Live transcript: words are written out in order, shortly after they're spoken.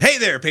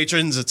there,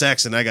 patrons. It's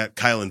X, and I got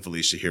Kyle and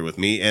Felicia here with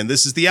me, and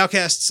this is the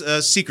Outcasts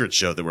secret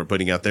show that we're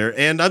putting out there,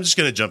 and I'm just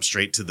going to jump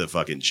straight to the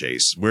fucking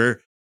chase.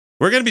 We're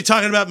going to be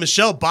talking about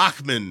Michelle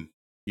Bachmann,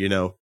 you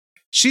know.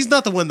 She's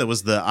not the one that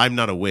was the I'm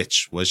not a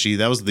witch, was she?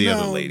 That was the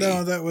other lady.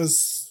 No, that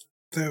was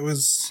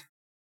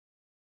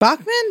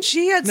Bachmann?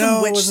 She had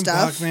some witch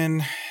stuff.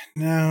 Bachmann.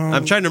 No.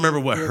 I'm trying to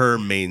remember what her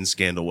main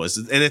scandal was,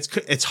 and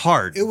it's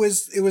hard. It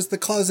was the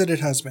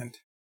closeted husband.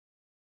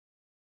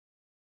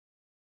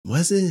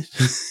 Was it?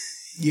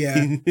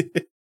 Yeah.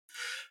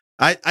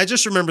 I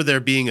just remember there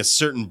being a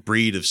certain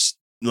breed of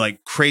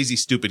like crazy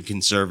stupid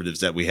conservatives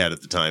that we had at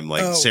the time,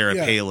 like Sarah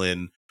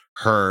Palin,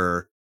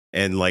 her,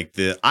 and like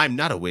the I'm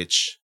not a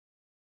witch.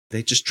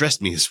 They just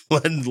dressed me as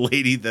one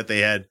lady that they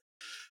had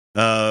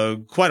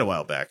quite a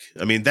while back.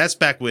 I mean, that's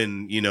back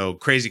when, you know,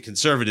 crazy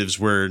conservatives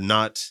were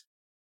not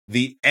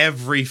the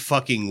every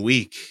fucking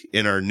week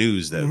in our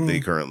news that they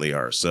currently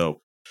are.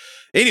 So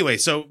anyway,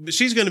 so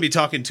she's going to be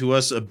talking to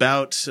us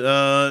about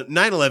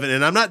 9/11,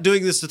 and I'm not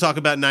doing this to talk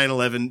about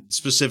 9/11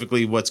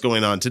 specifically what's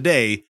going on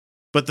today,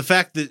 but the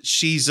fact that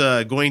she's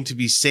going to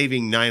be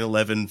saving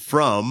 9/11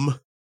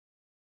 from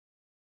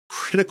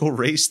critical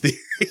race theory.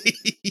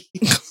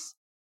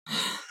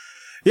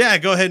 Yeah,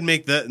 go ahead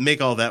and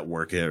make all that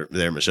work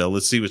there, Michelle.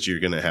 Let's see what you're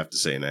going to have to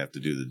say, and I have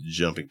to do the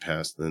jumping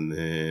past, and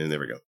there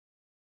we go.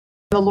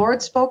 The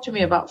Lord spoke to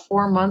me about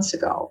 4 months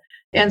ago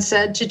and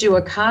said to do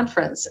a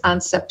conference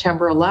on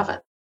September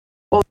 11th.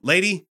 Well,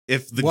 lady,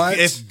 if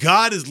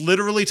God is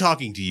literally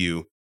talking to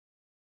you,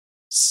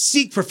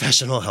 seek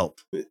professional help.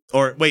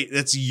 Or wait,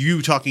 that's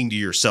you talking to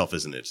yourself,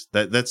 isn't it?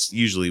 That's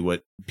usually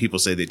what people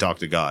say they talk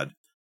to God,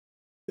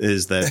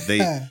 is that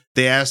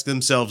they ask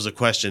themselves a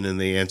question and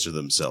they answer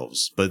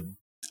themselves. But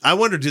I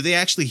wonder, do they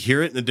actually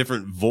hear it in a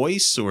different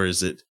voice, or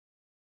is it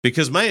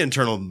because my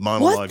internal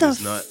monologue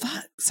is not?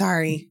 Fuck?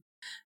 Sorry.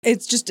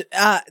 It's just,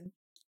 I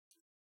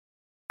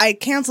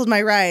canceled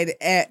my ride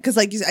because,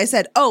 like I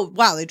said, oh,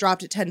 wow, they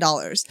dropped it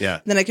 $10. Yeah.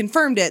 Then I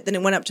confirmed it. Then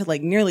it went up to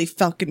like nearly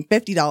fucking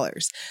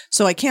 $50.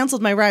 So I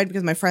canceled my ride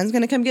because my friend's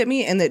going to come get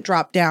me, and it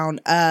dropped down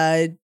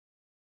 $20.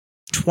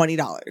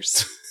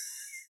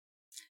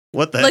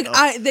 What the like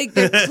hell?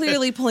 They're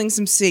clearly pulling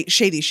some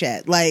shady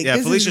shit. Like, yeah,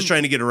 Felicia's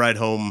trying to get a ride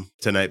home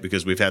tonight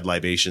because we've had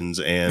libations,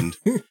 and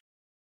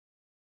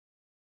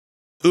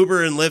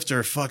Uber and Lyft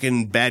are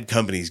fucking bad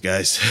companies,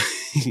 guys.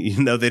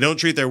 You know, they don't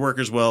treat their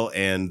workers well,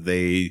 and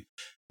they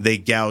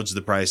gouge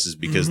the prices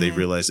because they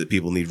realize that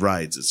people need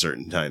rides at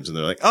certain times, and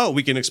they're like, oh,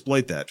 we can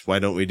exploit that. Why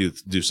don't we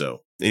do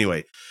so?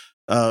 Anyway,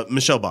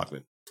 Michelle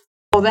Bachmann.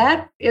 Well,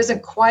 that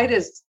isn't quite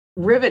as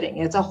riveting.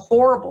 It's a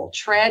horrible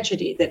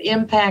tragedy that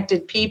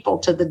impacted people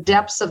to the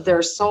depths of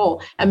their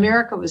soul.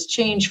 America was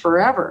changed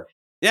forever.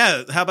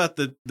 Yeah, how about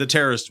the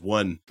terrorist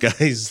one,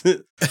 guys?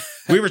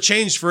 We were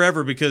changed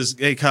forever because,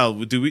 hey, Kyle,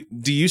 do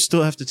you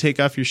still have to take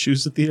off your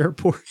shoes at the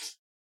airport?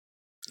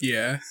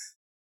 Yeah.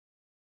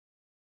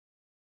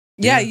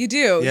 Yeah, you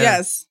do. Yeah.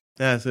 Yes.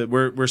 Yeah,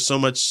 we're so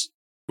much.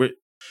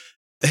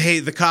 Hey,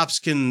 the cops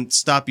can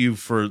stop you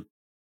for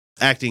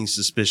acting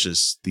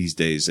suspicious these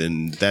days,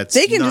 and that's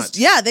they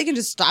can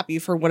just stop you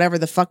for whatever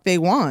the fuck they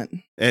want.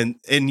 And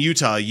in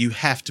Utah, you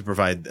have to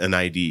provide an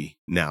ID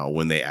now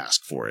when they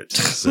ask for it.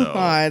 So,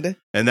 God.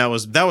 And that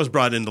was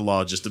brought into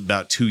law just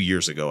about 2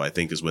 years ago, I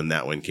think, is when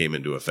that one came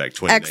into effect.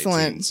 2019.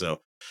 Excellent.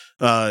 So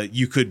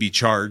you could be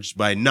charged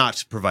by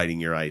not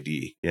providing your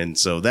ID, and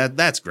so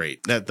that's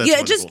great. That's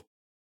wonderful. Just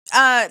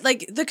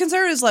like the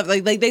conservatives love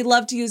like they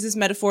love to use this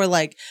metaphor,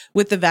 like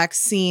with the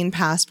vaccine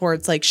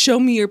passports, like show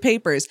me your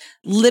papers,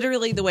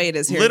 literally the way it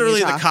is here.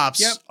 Literally, in Utah. the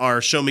cops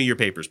are show me your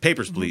papers,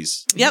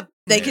 please. Yep,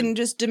 they can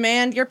just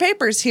demand your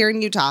papers here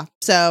in Utah.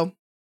 So,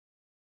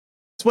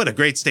 what a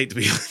great state to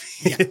be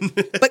in.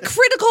 But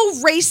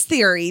critical race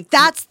theory,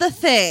 that's the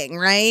thing,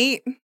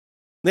 right?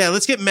 Yeah,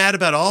 let's get mad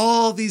about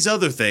all these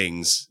other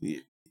things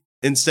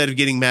instead of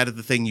getting mad at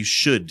the thing you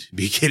should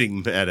be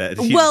getting mad at.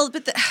 Well,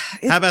 but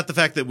how about the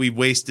fact that we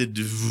wasted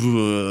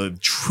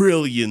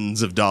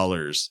trillions of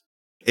dollars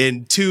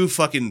in 2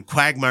 fucking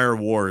quagmire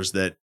wars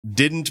that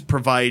didn't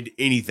provide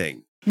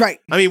anything? Right.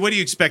 I mean, what do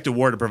you expect a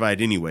war to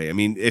provide anyway? I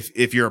mean,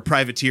 if you're a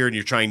privateer and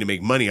you're trying to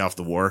make money off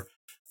the war,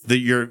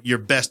 your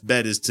best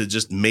bet is to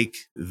just make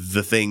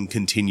the thing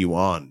continue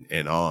on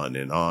and on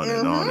and on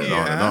and on and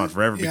on and on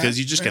forever, because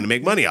you're just going to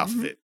make money off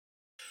of it.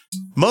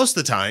 Most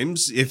of the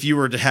times, if you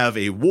were to have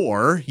a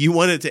war, you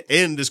want it to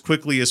end as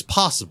quickly as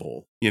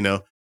possible, you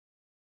know?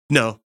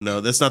 No,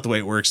 that's not the way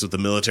it works with the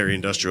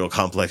military-industrial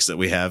complex that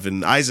we have.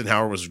 And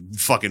Eisenhower was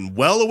fucking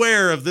well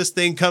aware of this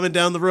thing coming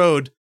down the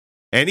road,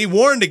 and he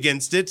warned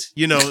against it.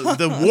 You know,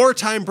 the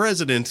wartime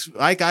president,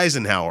 Ike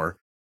Eisenhower,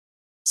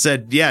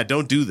 said, yeah,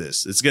 don't do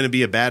this. It's going to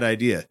be a bad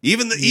idea.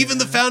 Even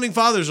the founding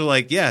fathers are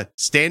like, yeah,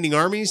 standing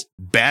armies,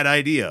 bad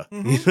idea.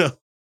 You know?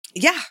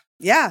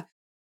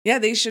 Yeah,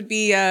 they should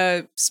be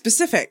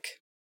specific.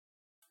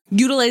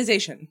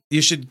 Utilization.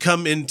 You should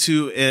come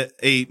into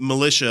a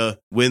militia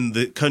when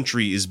the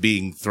country is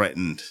being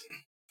threatened.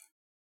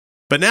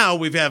 But now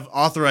we have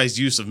authorized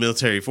use of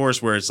military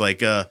force where it's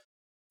like,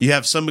 You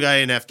have some guy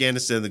in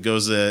Afghanistan that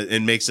goes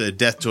and makes a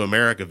Death to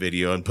America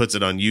video and puts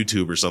it on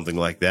YouTube or something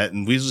like that.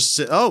 And we just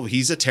say, oh,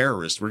 he's a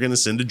terrorist. We're going to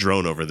send a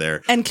drone over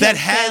there. And kill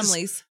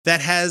families.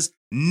 That has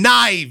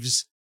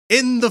knives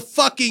in the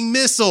fucking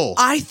missile.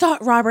 I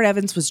thought Robert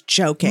Evans was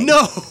joking.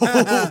 No.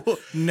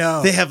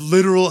 No. They have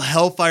literal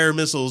Hellfire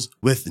missiles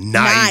with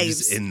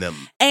knives in them.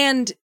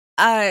 And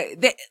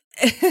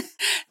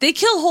they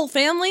kill whole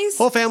families.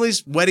 Whole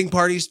families, wedding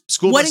parties,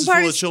 school Wedding buses full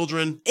parties. of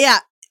children. Yeah.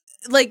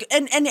 Like,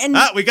 and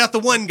We got the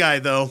one guy,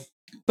 though.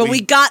 but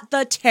we got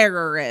the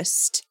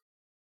terrorist.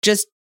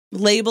 Just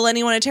label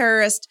anyone a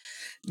terrorist.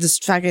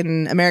 Just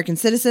fucking American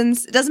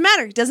citizens. It doesn't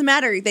matter. It doesn't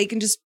matter.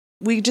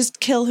 We just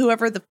kill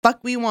whoever the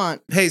fuck we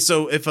want. Hey,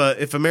 so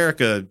if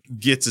America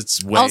gets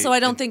its way. Also, I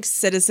don't think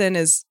citizen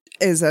is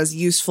as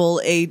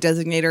useful a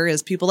designator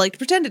as people like to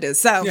pretend it is.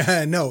 So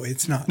No,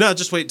 it's not. No,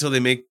 just wait until they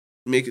make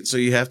it so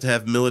you have to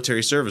have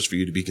military service for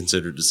you to be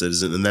considered a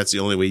citizen, and that's the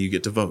only way you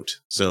get to vote.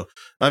 So,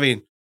 I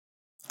mean,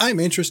 I'm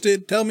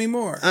interested. Tell me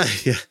more.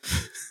 yeah,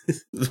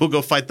 we'll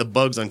go fight the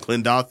bugs on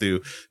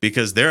Klindathu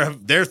because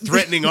they're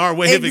threatening our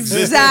way of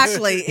existence.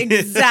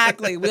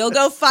 Exactly. We'll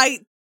go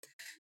fight.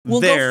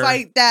 Go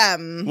fight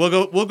them.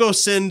 We'll go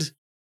send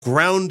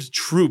ground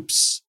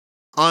troops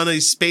on a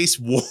space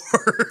war.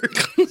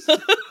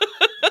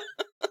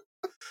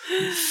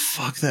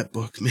 Fuck that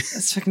book, man.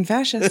 It's fucking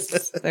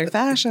fascists. They're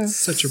fascists.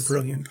 Such a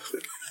brilliant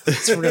book.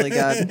 It's really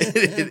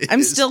good.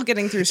 I'm still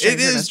getting through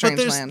Stranger in a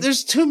Strange Land.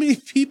 There's too many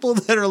people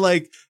that are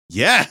like,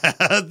 yeah,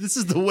 this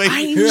is the way.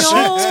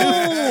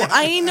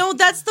 I know.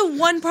 That's the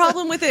one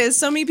problem with it. Is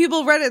so many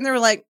people read it and they were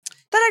like,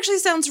 that actually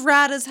sounds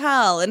rad as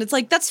hell. And it's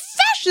like, that's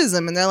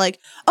fascism. And they're like,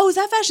 oh, is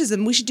that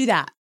fascism? We should do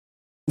that.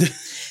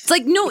 It's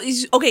like, no,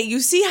 okay, you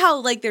see how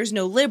like there's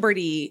no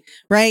liberty,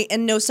 right?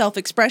 And no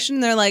self-expression.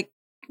 They're like,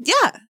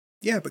 yeah.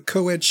 Yeah, but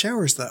co-ed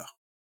showers, though.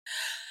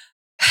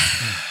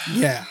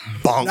 Yeah.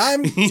 Bonk.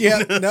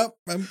 Nope.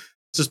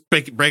 Just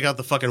break out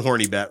the fucking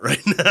horny bat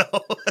right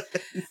now.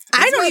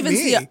 I don't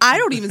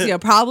even see a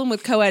problem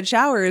with co-ed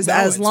showers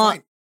as long.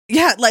 Fine.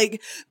 Yeah,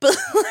 like, but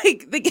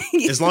like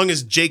as long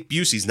as Jake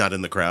Busey's not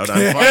in the crowd,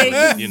 I'm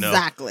fine.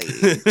 Exactly.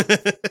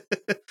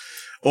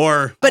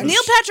 But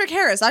Neil Patrick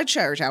Harris, I'd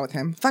share out with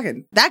him.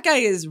 Fucking that guy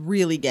is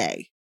really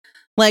gay.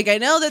 Like, I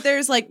know that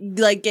there's like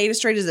gay to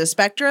straight is a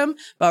spectrum,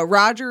 but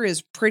Roger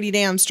is pretty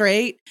damn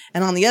straight.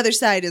 And on the other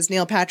side is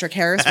Neil Patrick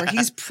Harris, where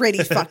he's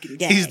pretty fucking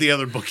gay. He's the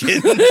other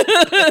bookend.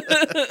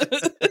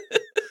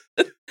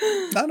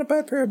 Not a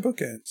bad pair of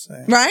bookends.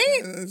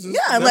 Right?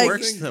 Yeah,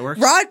 that works.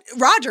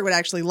 Roger would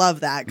actually love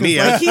that. Me,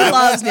 he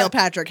loves Neil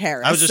Patrick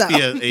Harris. I would just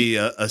be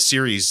a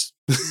series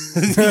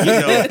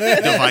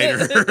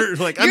divider.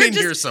 Like, I'm in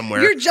here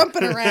somewhere. You're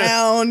jumping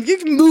around. You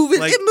can move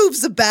it. Like, it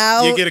moves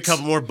about. You get a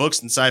couple more books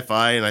in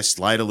sci-fi, and I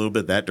slide a little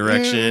bit that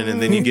direction,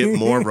 and then you get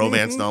more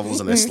romance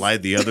novels, and I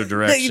slide the other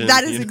direction.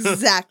 That is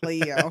exactly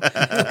you. And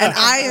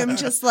I am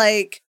just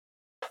like,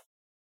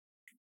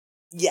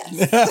 yes.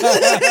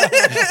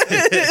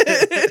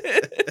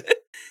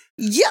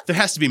 Yep. There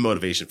has to be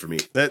motivation for me.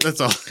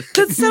 That's all.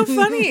 That's so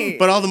funny.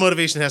 But all the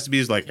motivation has to be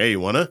is like, hey, you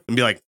wanna? And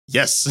be like,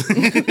 yes.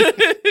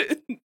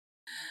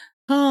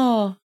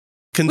 Oh.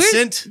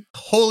 Consent,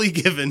 wholly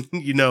given,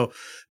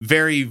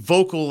 very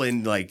vocal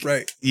and like,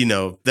 right.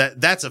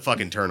 That's a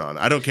fucking turn on.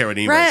 I don't care what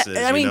anybody says.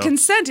 I mean,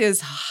 consent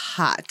is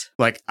hot.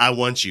 Like, I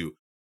want you.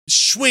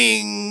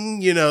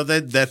 Swing,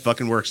 that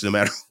fucking works no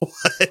matter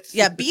what.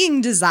 Yeah,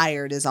 being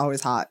desired is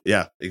always hot.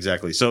 Yeah,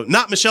 exactly. So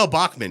not Michelle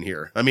Bachmann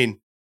here. I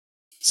mean,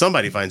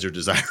 somebody finds her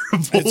desirable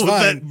with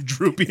that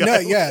droopy eye.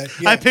 Yeah.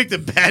 I picked a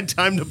bad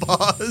time to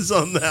pause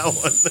on that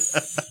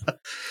one.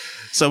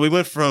 So we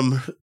went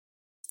from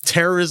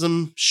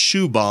terrorism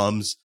shoe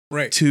bombs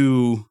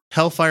to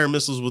Hellfire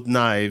missiles with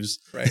knives.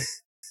 Right.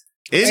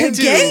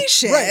 Into gay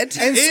shit. Right.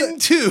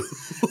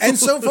 And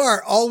so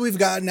far, all we've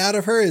gotten out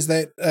of her is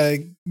that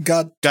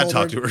God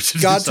talked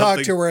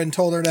to her and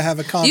told her to have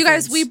a conference. You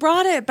guys, we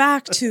brought it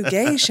back to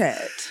gay shit.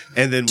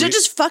 And then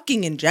just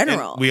fucking in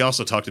general. We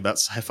also talked about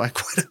sci-fi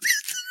quite a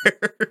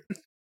bit there.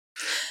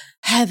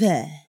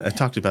 Heaven. I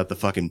talked about the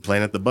fucking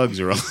planet the bugs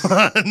are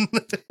on.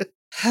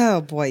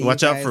 Oh boy.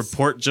 Watch out for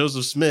Port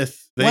Joseph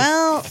Smith.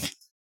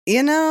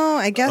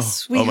 I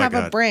guess we have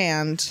a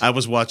brand. I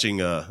was watching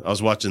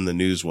the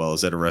news while I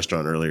was at a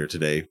restaurant earlier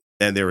today,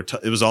 and they were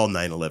it was all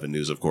 9/11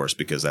 news, of course,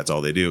 because that's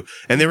all they do.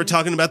 And they were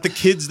talking about the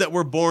kids that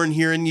were born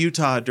here in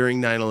Utah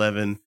during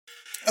 9/11.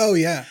 Oh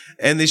yeah.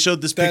 And they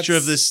showed this picture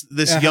of this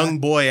young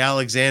boy,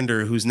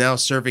 Alexander, who's now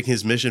serving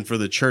his mission for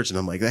the church, and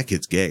I'm like, that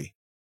kid's gay.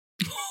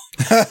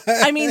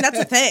 I mean, that's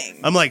a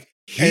thing. I'm like,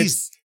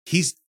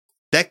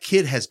 that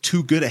kid has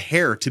too good a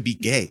hair to be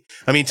gay.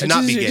 I mean, to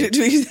not be gay.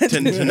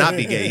 to not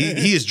be gay.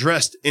 He is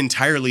dressed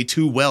entirely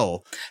too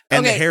well,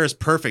 and the hair is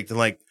perfect. And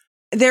like,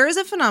 there is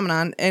a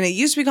phenomenon, and it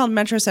used to be called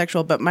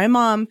metrosexual, but my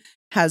mom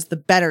has the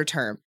better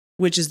term,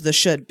 which is the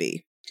should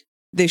be.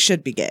 They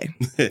should be gay.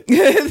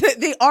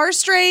 They are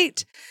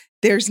straight.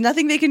 There's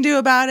nothing they can do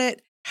about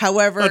it.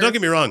 However, don't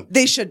get me wrong.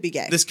 They should be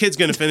gay. This kid's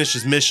going to finish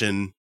his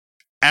mission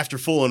after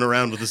fooling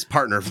around with his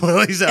partner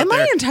while he's out there. Am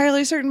I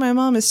entirely certain my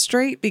mom is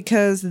straight?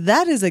 Because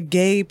that is a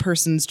gay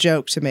person's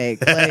joke to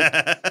make.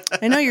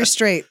 Like, I know you're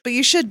straight, but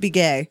you should be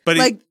gay. But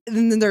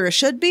then there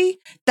should be.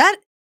 That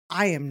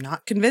I am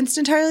not convinced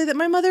entirely that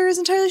my mother is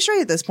entirely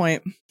straight at this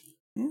point.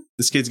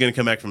 This kid's going to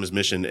come back from his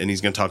mission, and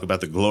he's going to talk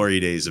about the glory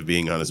days of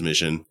being on his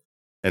mission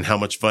and how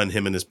much fun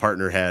him and his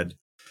partner had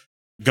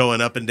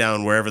going up and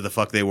down wherever the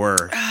fuck they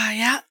were.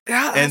 Yeah.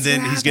 And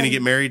then he's going to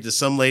get married to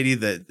some lady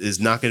that is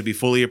not going to be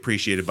fully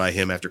appreciated by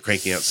him after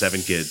cranking out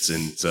 7 kids.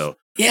 And so,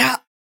 yeah.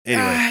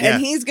 Anyway,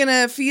 and he's going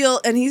to feel,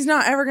 and he's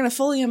not ever going to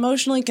fully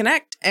emotionally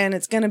connect. And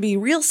it's going to be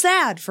real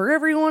sad for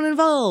everyone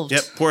involved.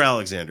 Yep. Poor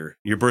Alexander.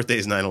 Your birthday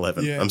is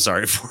 9/11. Yeah. I'm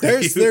sorry for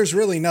you. There's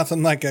really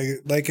nothing like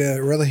a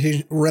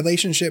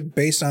relationship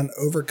based on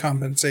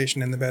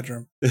overcompensation in the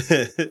bedroom.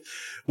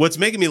 What's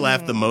making me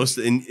laugh the most,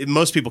 and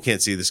most people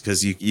can't see this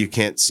because you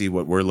can't see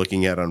what we're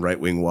looking at on Right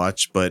Wing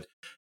Watch, but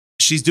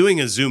she's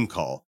doing a Zoom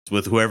call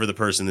with whoever the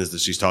person is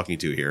that she's talking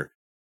to here.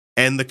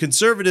 And the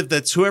conservative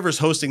that's whoever's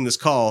hosting this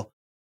call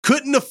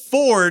couldn't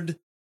afford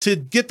to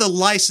get the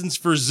license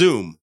for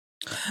Zoom.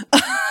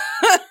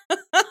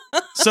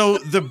 So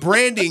the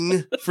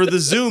branding for the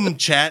Zoom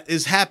chat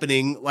is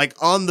happening like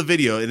on the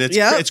video, and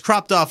it's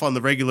cropped off on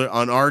the regular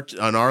on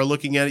our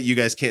looking at it. You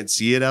guys can't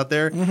see it out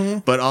there,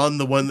 but on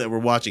the one that we're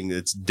watching,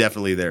 it's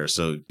definitely there.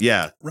 So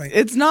yeah, right.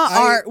 It's not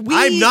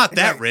I'm not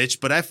that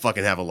rich, but I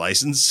fucking have a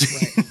license.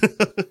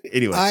 Right.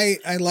 Anyway,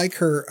 I like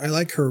her. I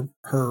like her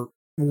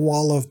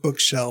wall of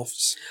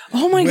bookshelves.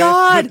 Oh my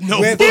God!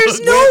 There's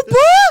no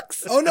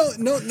books. Oh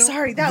no!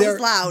 Sorry, that was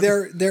loud.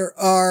 There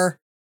are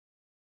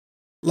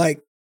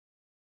like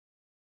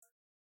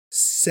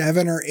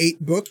 7 or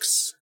 8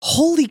 books.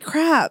 Holy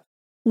crap!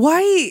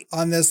 Why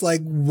on this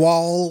like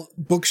wall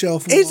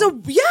bookshelf? It's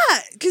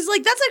because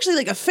like that's actually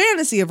like a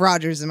fantasy of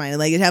Rogers and mine.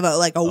 Like it'd have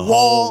a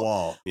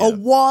wall, a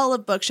wall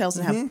of bookshelves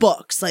and have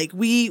books. Like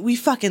we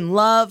fucking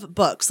love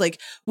books.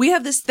 Like we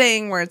have this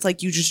thing where it's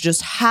like you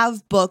just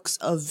have books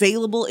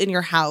available in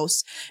your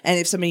house, and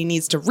if somebody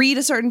needs to read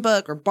a certain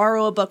book or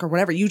borrow a book or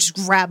whatever, you just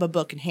grab a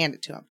book and hand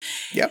it to them.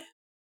 Yep.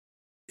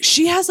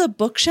 She has a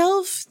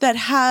bookshelf that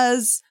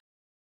has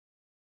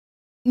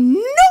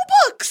no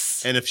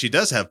books. And if she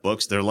does have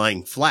books, they're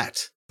lying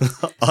flat on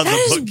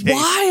that the bookcase.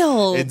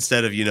 Wild.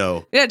 Instead of,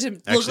 to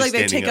look like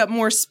they take up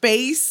more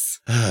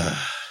space.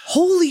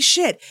 Holy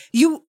shit.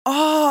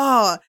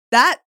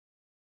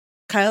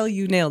 Kyle,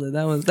 you nailed it.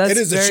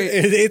 It's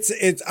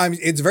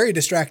very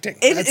distracting.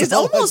 It's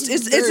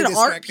an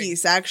art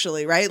piece,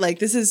 actually, right? Like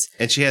this is.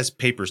 And she has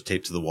papers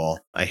taped to the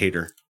wall. I hate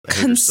her.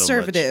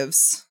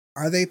 Conservatives.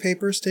 Are they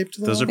papers taped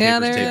to the wall? Those are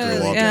papers taped to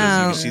the wall because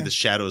you can see the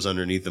shadows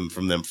underneath them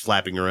from them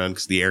flapping around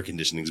because the air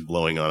conditioning is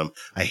blowing on them.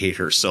 I hate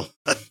her so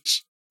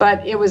much.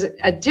 But it was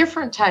a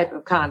different type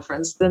of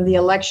conference than the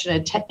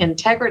election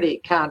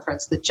integrity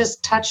conference that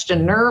just touched a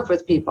nerve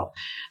with people.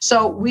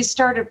 So we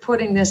started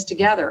putting this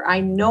together. I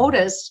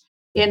noticed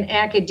in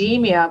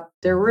academia,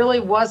 there really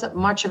wasn't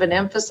much of an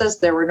emphasis.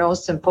 There were no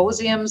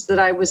symposiums that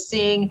I was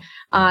seeing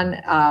on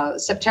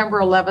September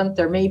 11th.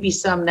 There may be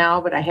some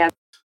now, but I had.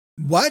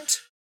 What?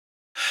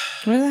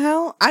 What the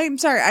hell? I'm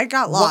sorry, I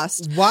got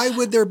lost. Why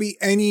would there be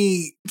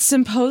any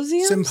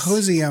symposiums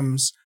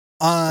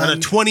on a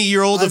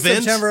 20-year-old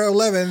event? September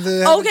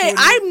 11th. Okay,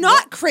 I'm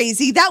not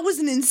crazy. That was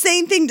an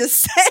insane thing to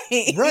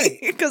say. Right.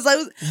 Because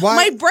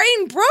my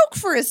brain broke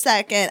for a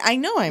second. I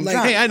know I'm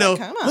drunk. Hey, I know.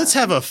 Let's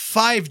have a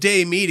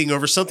 5-day meeting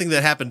over something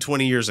that happened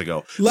 20 years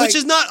ago, which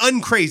is not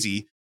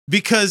uncrazy.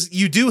 Because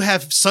you do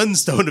have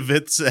Sunstone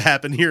events that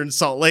happen here in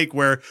Salt Lake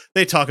where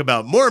they talk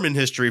about Mormon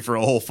history for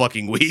a whole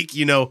fucking week.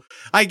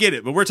 I get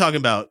it, but we're talking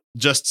about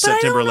just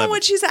September 11th. I don't know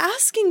what she's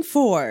asking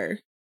for.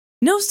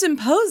 No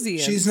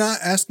symposium. She's not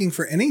asking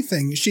for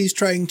anything. She's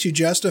trying to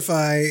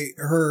justify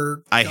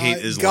her.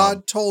 Hate Islam.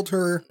 God told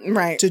her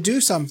to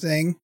do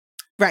something.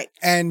 Right.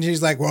 And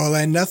she's like, well,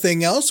 then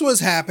nothing else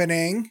was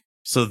happening.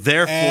 So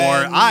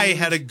therefore, God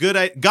had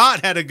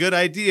a good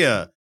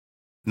idea.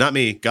 Not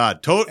me.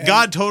 God.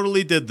 God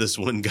totally did this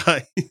one,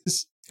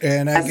 guys.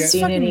 And I guess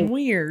it's fucking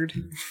weird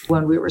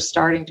when we were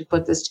starting to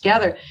put this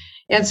together.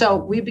 And so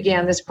we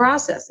began this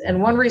process. And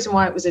one reason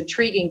why it was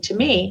intriguing to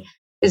me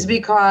is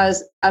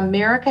because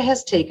America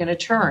has taken a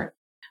turn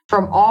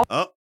from all.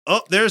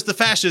 Oh, there's the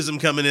fascism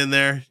coming in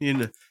there.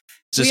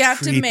 We have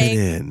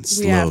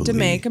to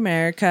make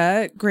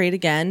America great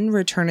again,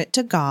 return it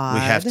to God. We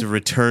have to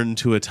return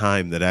to a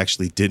time that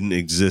actually didn't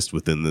exist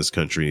within this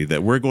country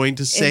that we're going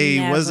to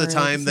say was a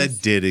time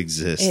that did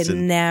exist. It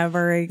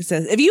never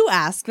existed. If you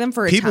ask them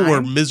for a time. People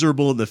were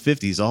miserable in the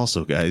 50s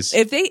also, guys.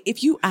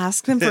 If you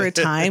ask them for a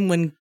time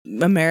when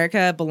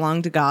America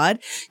belonged to God,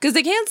 because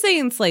they can't say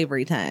in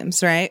slavery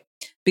times, right?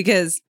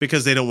 Because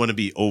they don't want to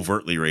be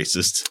overtly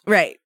racist.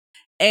 Right.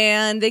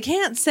 And they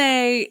can't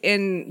say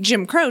in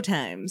Jim Crow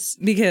times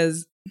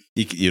because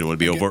you don't want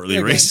to be overtly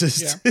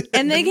racist. Yeah.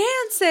 And they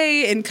can't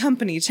say in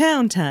company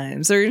town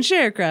times or in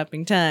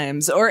sharecropping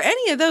times or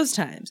any of those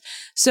times.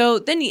 So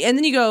then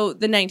you go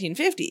the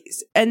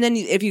 1950s. And then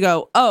if you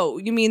go, oh,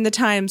 you mean the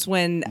times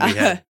when we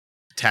had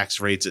tax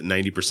rates at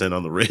 90%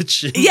 on the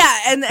rich. Yeah,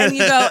 and you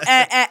go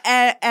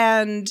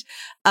and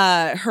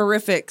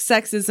horrific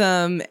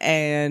sexism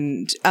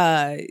and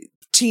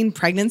teen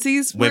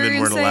pregnancies. Women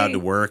weren't allowed to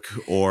work,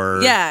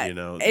 or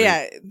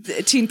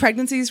teen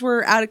pregnancies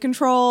were out of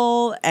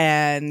control,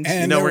 and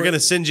we're going to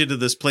send you to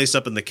this place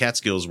up in the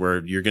Catskills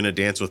where you're going to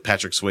dance with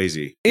Patrick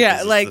Swayze.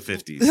 Yeah, like the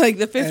 50s, like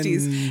the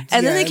 50s,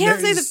 and then they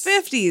can't say the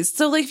 50s.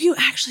 So like, if you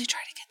actually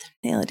try to get them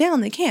to nail it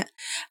down, they can't.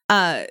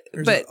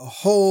 There's a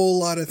whole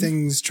lot of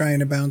things trying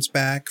to bounce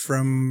back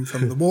from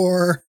the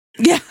war.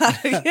 Yeah.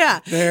 But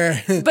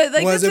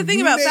like, that's the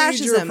thing about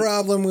fascism.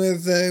 Problem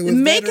with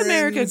Make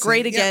America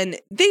Great Again.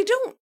 They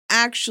don't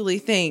actually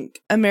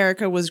think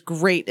America was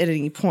great at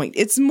any point.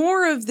 It's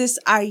more of this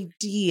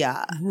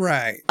idea,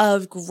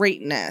 of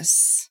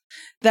greatness.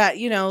 That,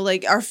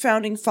 like, our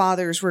founding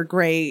fathers were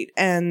great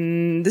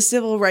and the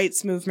civil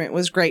rights movement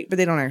was great, but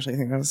they don't actually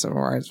think the civil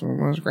rights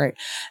movement was great.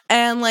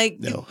 And like,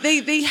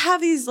 they have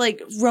these like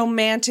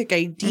romantic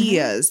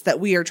ideas that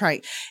we are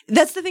trying.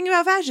 That's the thing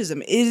about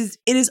fascism. It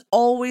is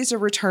always a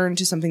return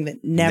to something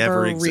that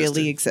never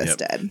really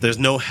existed. Yep. There's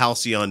no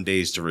halcyon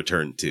days to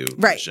return to,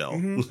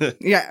 Michelle.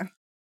 Yeah.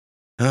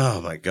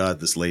 Oh my God,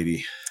 this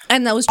lady.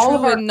 And that was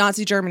true in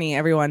Nazi Germany,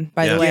 everyone,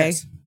 by the way.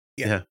 Yes.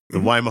 Yeah. The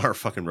Weimar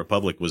fucking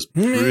Republic was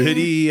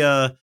pretty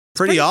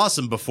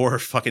awesome before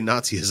fucking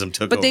Nazism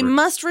took over. But they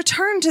must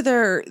return to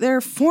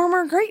their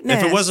former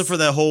greatness. If it wasn't for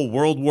that whole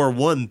World War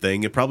I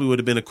thing, it probably would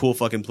have been a cool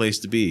fucking place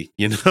to be,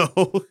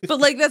 But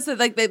like, that's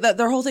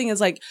their whole thing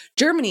is like,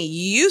 Germany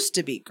used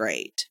to be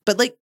great, but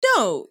like,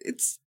 no,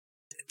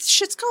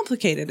 shit's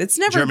complicated. It's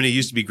never. Germany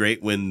used to be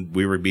great when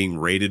we were being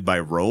raided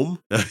by Rome.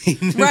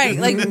 Right.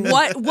 Like,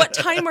 what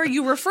time are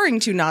you referring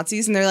to,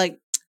 Nazis? And they're like,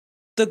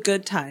 the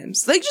good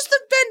times, like just the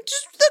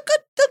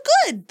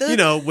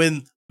good.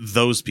 When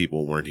those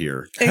people weren't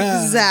here.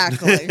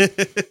 Exactly.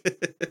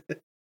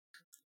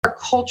 Our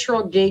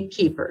cultural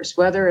gatekeepers,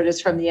 whether it is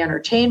from the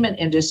entertainment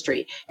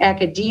industry,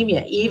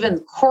 academia, even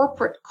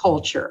corporate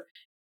culture,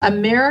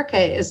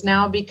 America is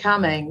now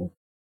becoming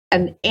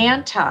an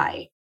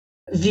anti-view.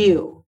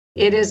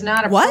 It is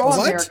not a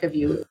pro-America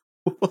view.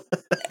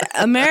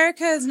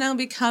 America is now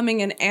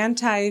becoming an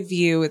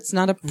anti-view. It's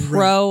not a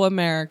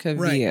pro-America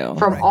view.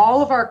 From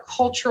all of our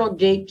cultural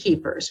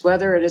gatekeepers,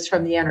 whether it is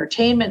from the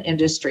entertainment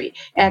industry,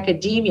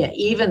 academia,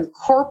 even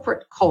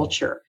corporate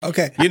culture.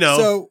 Okay.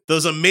 So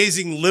those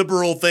amazing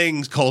liberal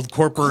things called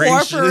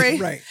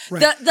corporations. Right.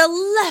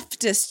 The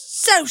leftist,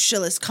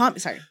 socialist,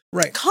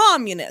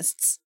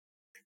 communists.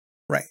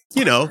 Right.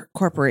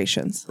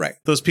 Corporations. Right.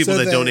 Those people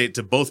that donate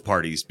to both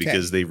parties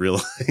because they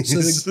realize.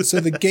 So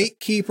the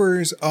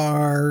gatekeepers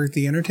are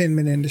the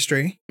entertainment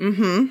industry.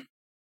 Mm-hmm.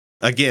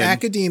 Again.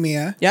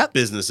 Academia. Yep.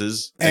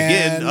 Businesses.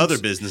 Again, other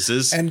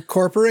businesses. And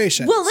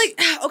corporations. Well, like,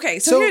 okay.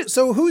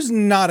 So who's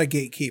not a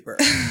gatekeeper?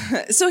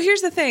 So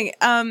here's the thing.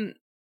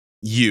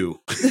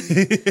 You.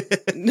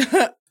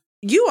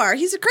 You are.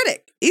 He's a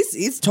critic.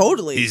 He's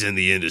totally. He's in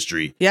the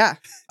industry. Yeah.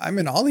 I'm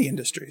in all the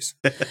industries.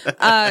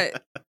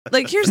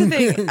 Like, here's the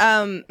thing.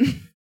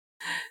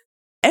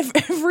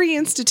 Every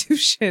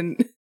institution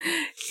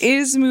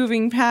is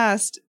moving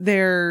past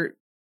their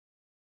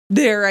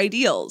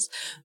ideals.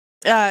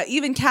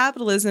 Even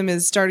capitalism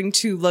is starting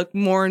to look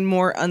more and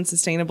more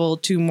unsustainable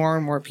to more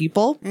and more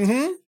people.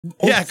 Mm-hmm.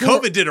 Yeah,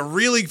 COVID did a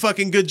really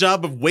fucking good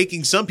job of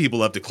waking some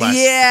people up to class.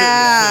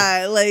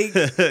 Yeah,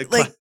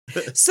 like.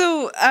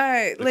 So,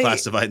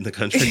 class divide in the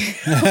country.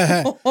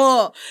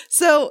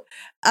 So,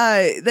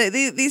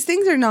 these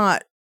things are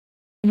not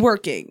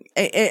working.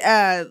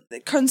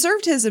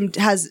 Conservatism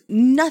has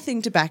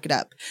nothing to back it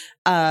up.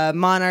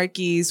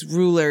 Monarchies,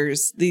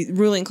 rulers, the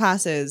ruling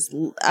classes,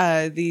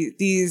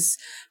 these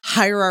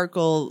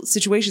hierarchical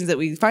situations that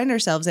we find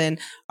ourselves in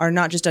are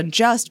not just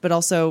unjust, but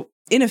also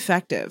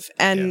ineffective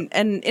and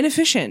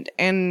inefficient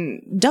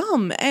and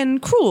dumb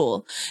and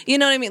cruel. You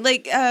know what I mean?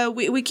 Like,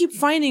 we keep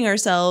finding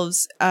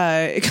ourselves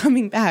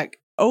coming back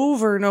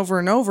over and over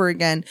and over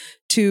again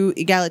to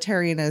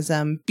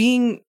egalitarianism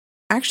being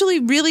actually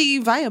really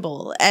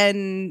viable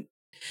and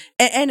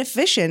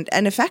efficient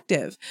and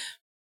effective.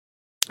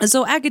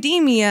 So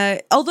academia,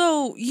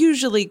 although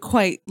usually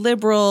quite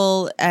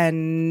liberal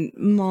and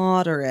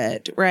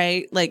moderate,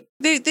 right? Like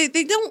they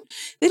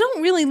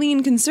don't really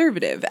lean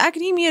conservative.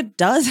 Academia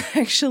does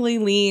actually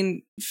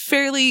lean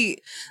fairly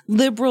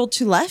liberal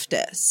to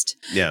leftist.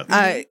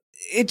 Yeah.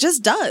 It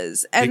just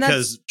does. And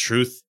because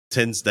truth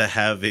tends to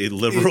have a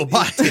liberal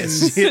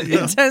bias.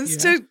 It tends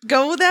to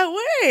go that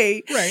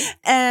way. Right.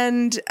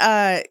 And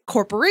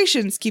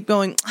corporations keep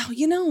going, oh,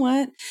 you know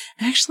what?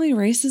 Actually,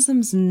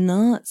 racism's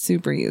not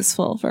super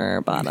useful for our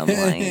bottom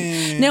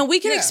line. Now, we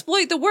can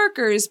exploit the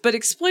workers, but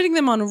exploiting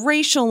them on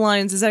racial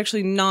lines is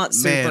actually not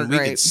super great.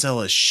 We could sell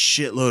a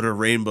shitload of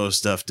rainbow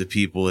stuff to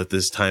people at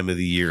this time of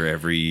the year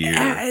every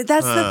year.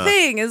 That's the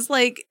thing, is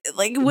like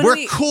when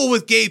we're cool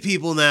with gay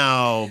people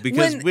now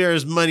because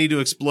there's money to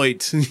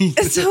exploit.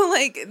 So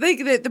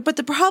but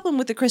the problem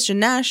with the Christian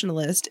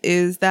nationalist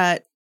is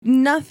that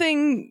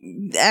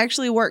nothing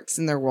actually works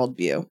in their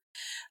worldview.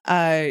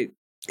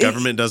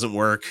 Government doesn't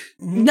work.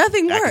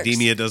 Nothing works.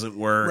 Academia doesn't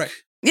work. Right.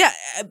 Yeah,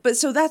 but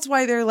so that's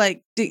why they're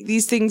like,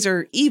 these things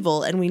are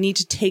evil and we need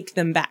to take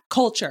them back.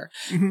 Culture,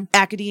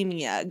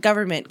 academia,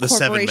 government, the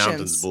corporations. 7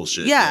 Mountains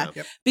bullshit. Yeah,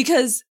 Yep.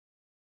 because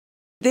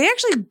they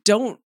actually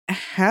don't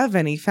have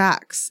any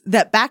facts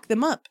that back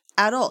them up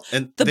at all.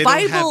 And The they don't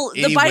have Bible-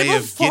 any the Bible way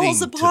of getting falls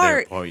to their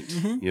apart. point,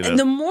 Mhm. you know? And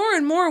the more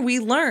and more we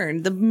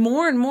learn, the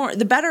more and more,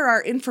 the better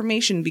our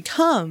information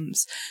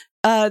becomes.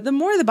 The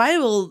more the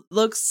Bible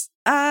looks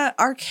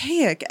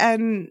archaic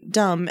and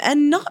dumb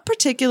and not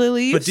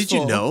particularly useful. But did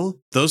you know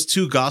those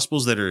 2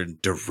 gospels that are in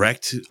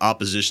direct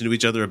opposition to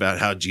each other about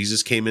how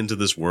Jesus came into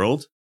this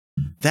world?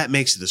 That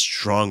makes it a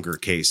stronger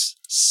case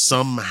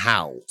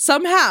somehow.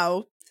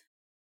 Somehow.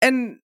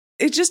 And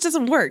it just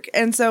doesn't work.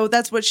 And so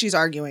that's what she's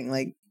arguing.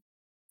 Like,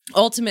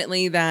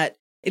 ultimately, that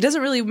it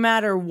doesn't really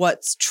matter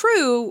what's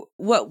true.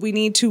 What we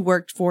need to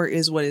work for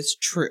is what is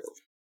true.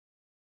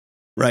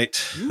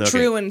 Right. Okay.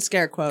 True in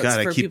scare quotes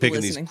God, for I keep people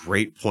picking listening. these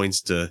great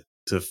points to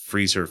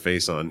freeze her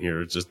face on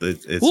here. It's just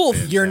it's Oof.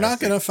 fantastic. You're not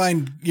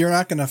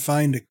gonna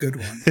find a good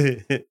one.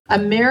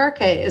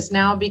 America is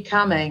now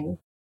becoming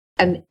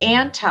an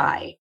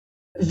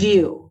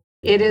anti-view.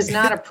 It is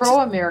not a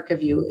pro-America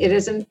view. It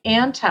is an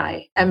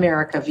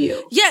anti-America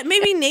view. Yeah,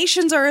 maybe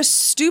nations are a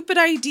stupid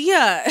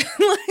idea.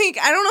 Like,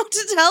 I don't know what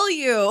to tell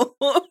you.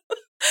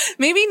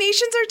 Maybe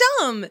nations are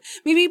dumb.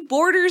 Maybe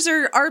borders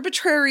are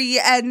arbitrary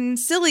and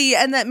silly,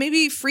 and that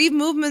maybe free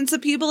movements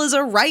of people is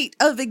a right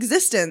of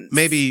existence.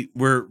 Maybe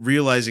we're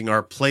realizing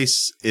our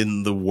place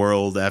in the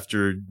world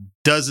after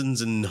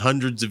dozens and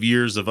hundreds of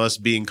years of us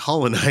being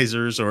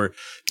colonizers or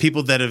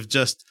people that have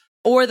just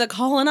Or the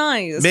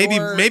colonized.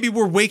 or maybe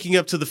we're waking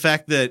up to the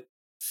fact that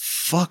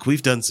fuck,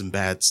 we've done some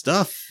bad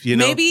stuff, you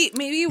know? Maybe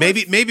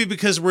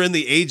because we're in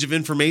the age of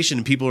information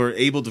and people are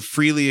able to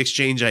freely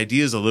exchange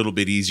ideas a little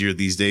bit easier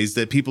these days,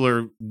 that people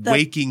are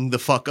waking the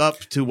fuck up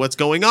to what's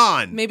going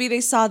on. Maybe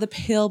they saw the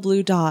pale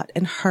blue dot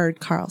and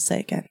heard Carl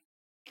Sagan.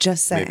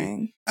 Just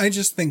saying. I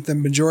just think the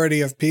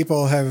majority of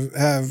people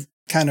have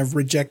kind of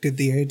rejected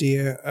the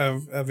idea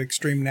of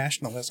extreme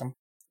nationalism.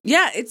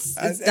 Yeah, it's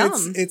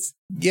dumb. It's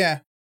yeah.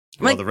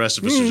 While like, the rest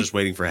of us are just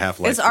waiting for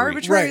Half-Life It's 3.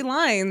 arbitrary Right.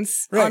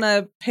 lines Right. on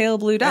a pale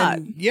blue dot.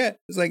 And yeah,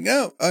 it's like,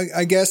 oh,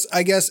 I guess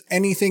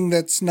anything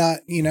that's not,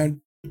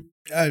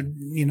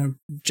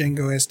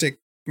 jingoistic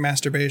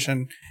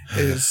masturbation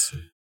is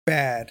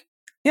bad.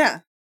 Yeah.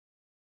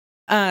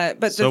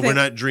 But So the we're thing,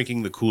 not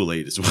drinking the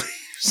Kool-Aid as well.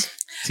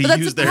 To but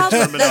that's use the their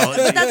problem.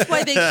 terminology.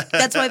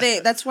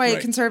 But that's why Right.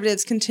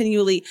 conservatives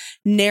continually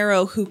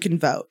narrow who can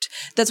vote.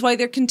 That's why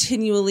they're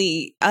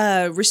continually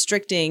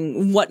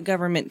restricting what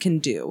government can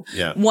do.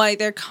 Yeah. Why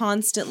they're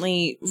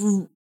constantly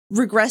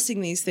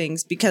regressing these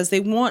things, because they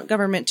want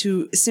government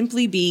to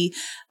simply be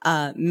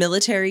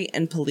military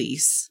and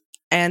police,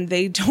 and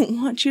they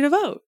don't want you to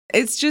vote.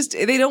 It's just,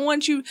 they don't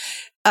want you.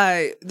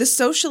 The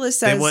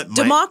socialist They says want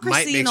democracy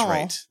might and makes all.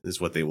 right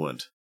is what they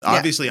want. Yeah.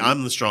 Obviously,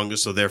 I'm the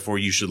strongest, so therefore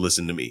you should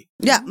listen to me.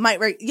 Yeah, might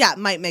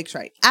makes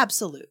right.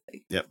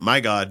 Absolutely. Yeah, my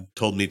God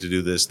told me to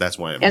do this. That's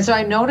why I'm. And so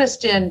I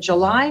noticed in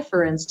July,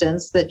 for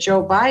instance, that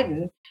Joe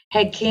Biden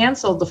had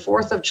canceled the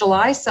 4th of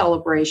July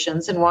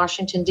celebrations in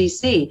Washington,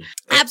 D.C.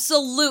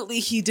 Absolutely,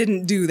 he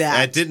didn't do that.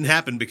 That didn't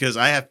happen because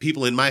I have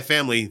people in my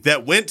family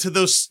that went to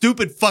those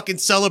stupid fucking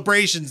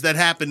celebrations that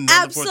happened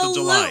on the 4th of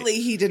July.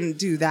 Absolutely, he didn't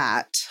do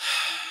that.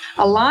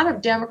 A lot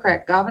of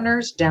Democrat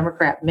governors,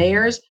 Democrat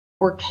mayors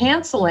were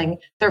canceling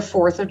their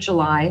 4th of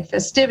July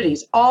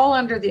festivities, all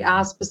under the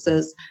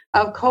auspices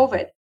of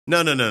COVID.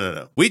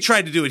 No. We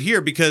tried to do it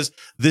here because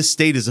this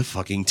state is a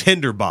fucking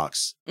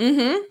tinderbox.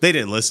 Mm-hmm. They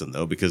didn't listen,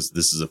 though, because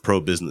this is a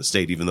pro-business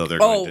state, even though they're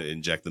going to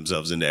inject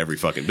themselves into every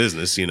fucking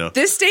business, you know?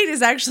 This state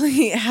is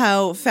actually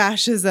how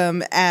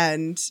fascism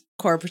and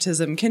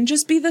corporatism can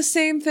just be the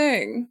same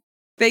thing.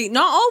 They,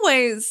 not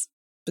always,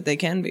 but they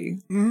can be.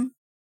 Mm-hmm.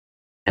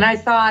 And I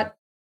thought,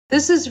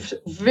 this is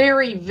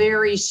very,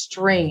 very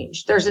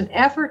strange. There's an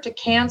effort to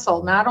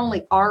cancel not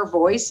only our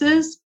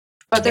voices,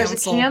 but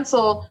there's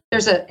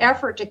an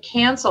effort to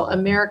cancel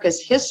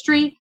America's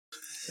history.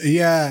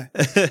 Yeah.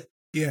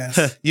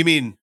 Yes. You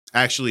mean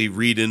actually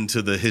read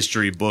into the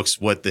history books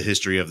what the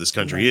history of this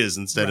country is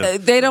instead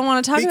of... They don't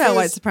want to talk about Because-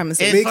 white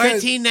supremacy. In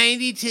Because-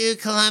 1492,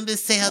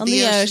 Columbus sailed On the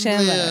the ocean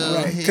ocean blue.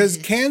 Right. Because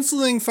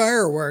canceling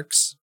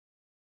fireworks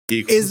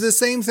is the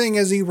same thing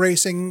as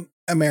erasing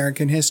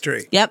American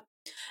history. Yep.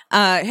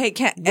 Hey,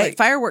 Right.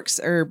 fireworks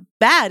are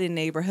bad in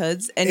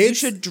neighborhoods, and you It's-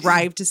 should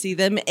drive to see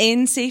them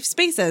in safe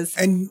spaces.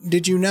 And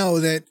did you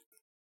know that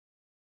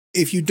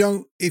if you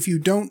don't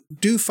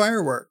do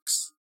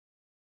fireworks,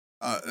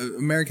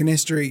 American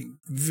history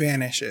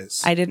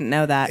vanishes? I didn't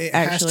know that. It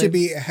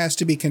Actually, has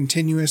to be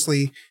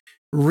continuously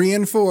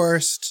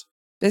reinforced.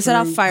 they set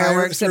off through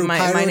fireworks in my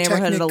neighborhood at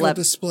pyrotechnical 11.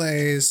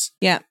 displays.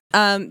 Yeah.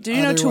 Do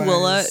you know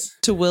Otherwise-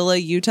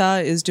 Tooele, Utah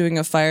is doing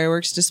a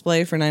fireworks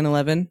display for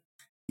 9/11?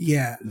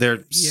 Yeah.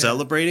 They're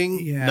celebrating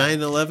Yeah.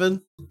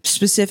 9/11?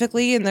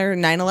 Specifically in their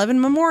 9/11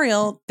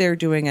 memorial, they're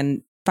doing a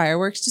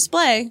fireworks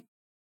display.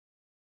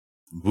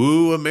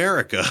 Woo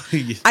America.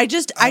 I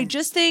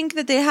just think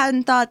that they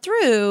hadn't thought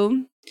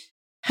through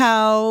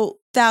how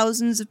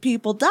thousands of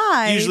people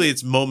died Usually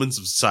it's moments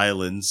of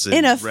silence and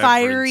in a reverence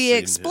fiery and-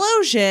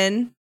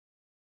 explosion.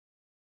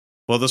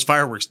 Well, those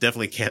fireworks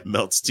definitely can't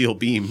melt steel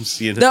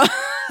beams, you know.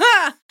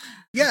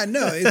 Yeah,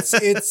 no, it's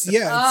I've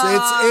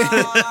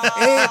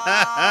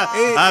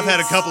had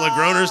a couple of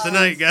groaners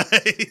tonight,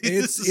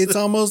 guys.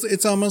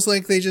 it's almost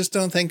like they just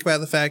don't think about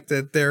the fact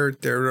that there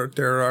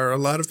are a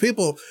lot of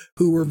people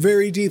who were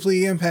very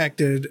deeply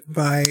impacted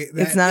by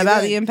that. It's not about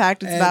the event.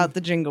 impact, it's And- about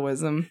the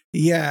jingoism.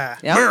 Yeah.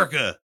 Yep.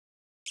 America.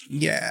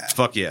 Yeah.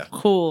 Fuck yeah.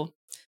 Cool.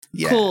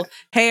 Yeah. Cool.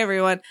 Hey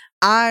everyone,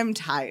 I'm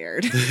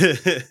tired.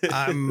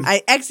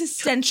 I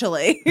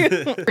existentially.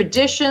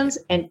 Traditions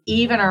and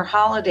even our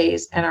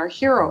holidays and our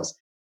heroes.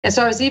 And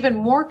so I was even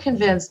more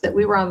convinced that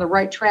we were on the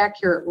right track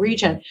here at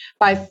Regent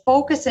by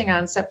focusing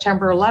on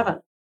September 11th.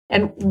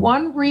 And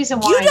one reason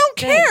why You I don't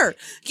think- care.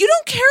 You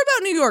don't care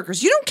about New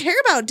Yorkers. You don't care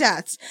about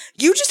deaths.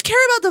 You just care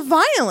about the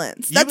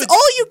violence. You That's would-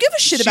 all you give a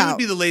shit She about. would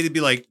be the lady to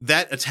be like,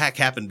 that attack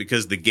happened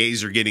because the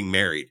gays are getting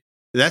married.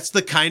 That's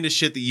the kind of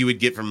shit that you would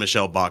get from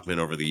Michelle Bachmann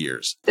over the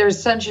years. There's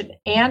such an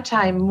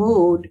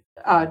anti-mood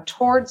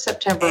towards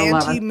September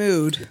 11th.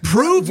 Anti-mood.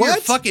 Prove your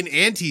What? fucking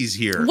aunties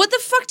here. What the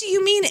fuck do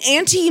you mean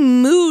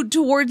anti-mood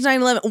towards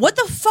 9/11? What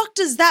the fuck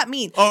does that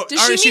mean? Oh,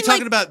 Does is she mean,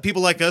 talking about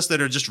people like us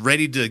that are just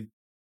ready to,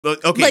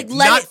 okay, Like,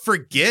 let not it-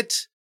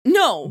 forget,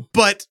 No.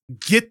 but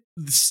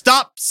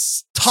stop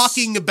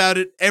talking about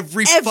it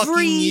every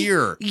fucking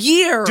year.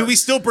 Year. Do we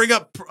still bring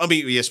up, I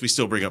mean, yes, we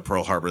still bring up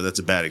Pearl Harbor. That's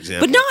a bad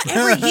example. But not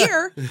every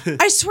year.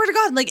 I swear to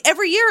God, like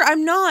every year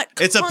I'm not.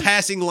 It's a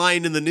passing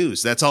line in the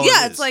news. That's all it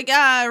Yeah, is. it's like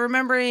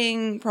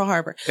remembering Pearl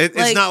Harbor. It's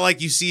like, not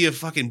like you see a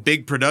fucking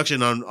big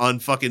production on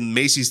fucking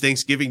Macy's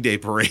Thanksgiving Day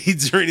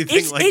parades or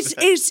anything like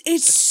that.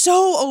 It's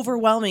so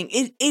overwhelming.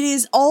 It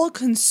is all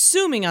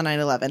consuming on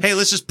 9/11. Hey,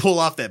 let's just pull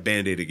off that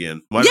Band-Aid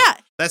again. Yeah.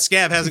 That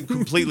scab hasn't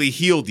completely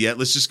healed yet.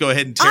 Let's just go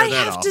ahead and tear I that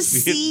have off.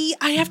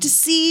 I have to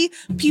see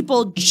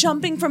people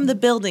jumping from the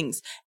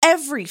buildings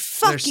every They're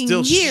fucking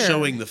still year.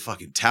 showing the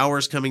fucking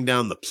towers coming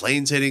down, the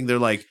planes hitting. They're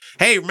like,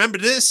 hey, remember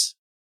this?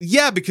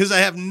 Yeah, because I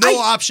have no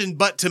option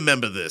but to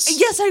remember this.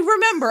 Yes, I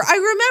remember.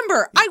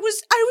 I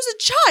was a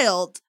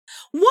child.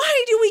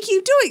 Why do we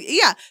keep doing it?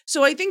 Yeah.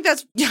 So I think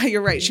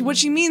you're right. What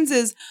she means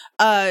is,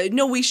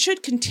 no, we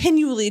should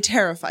continually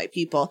terrify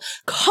people,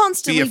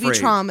 constantly be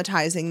afraid.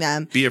 traumatizing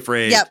them. Be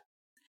afraid. Yep.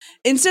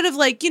 Instead of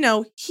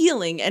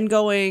healing and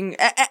going,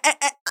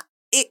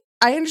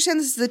 I understand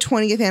this is the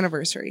 20th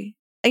anniversary.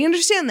 I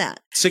understand that.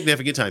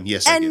 Significant time.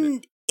 Yes, I get it.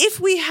 And if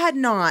we had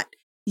not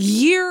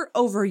year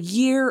over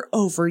year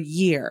over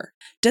year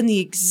done the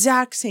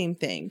exact same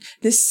thing,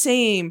 the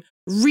same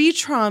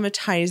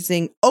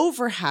re-traumatizing,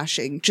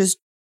 overhashing, just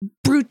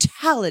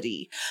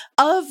brutality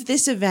of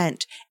this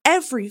event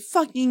every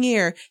fucking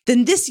year,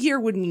 then this year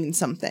would mean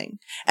something.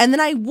 And then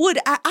I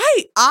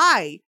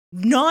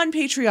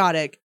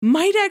non-patriotic,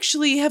 might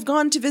actually have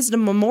gone to visit a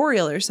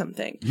memorial or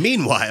something.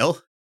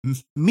 Meanwhile,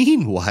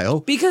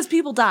 Because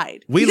people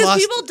died. We because lost-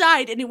 people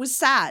died and it was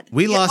sad.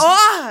 we Yeah,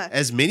 lost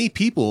as many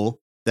people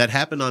that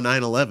happened on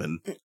 9/11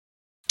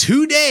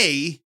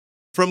 today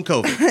from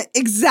COVID.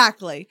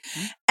 exactly.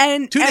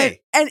 And Today.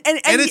 And And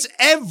it's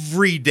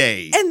every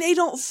day and they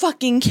don't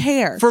fucking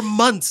care. for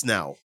months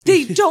now.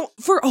 They don't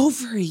for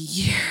over a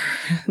year.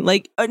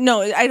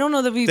 No, I don't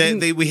know that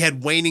We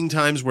had waning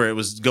times where it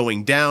was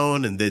going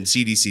down, and then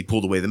CDC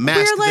pulled away the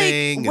mask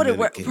thing. We're and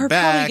then it came probably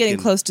back, getting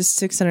and- close to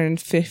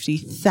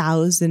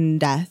 650,000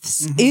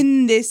 deaths Mhm.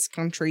 in this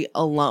country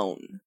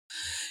alone.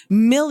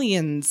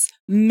 Millions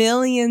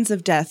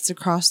of deaths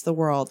across the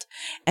world.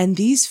 And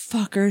these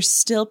fuckers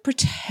still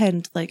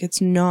pretend like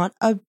it's not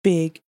a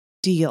big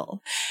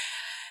deal.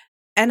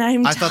 And I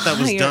thought that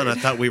was done. I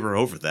thought we were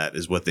over that,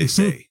 is what they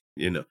say.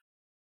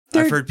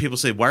 I've heard people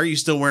say, "Why are you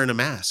still wearing a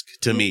mask?"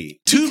 To me,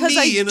 Because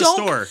I in a don't-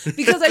 store.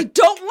 because I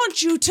don't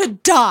want you to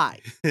die.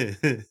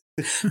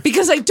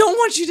 Because I don't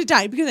want you to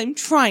die. Because I'm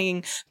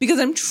trying.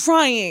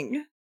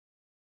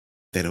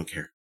 They don't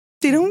care.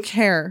 They don't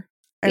care.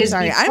 I'm is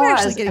sorry. I'm because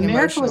actually getting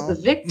America emotional. was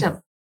the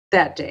victim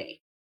that day.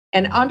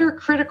 And under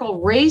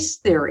critical race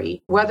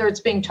theory, whether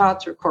it's being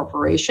taught through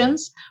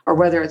corporations or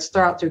whether it's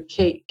taught through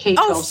K-12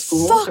 Oh,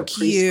 schools or fuck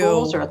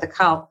preschools you. or at the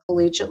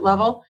collegiate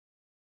level,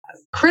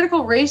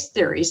 critical race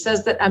theory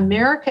says that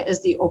America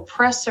is the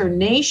oppressor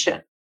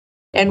nation.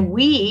 And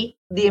we,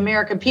 the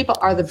American people,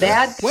 are the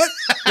bad.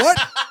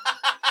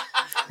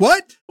 What?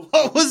 What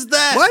was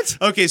that? What?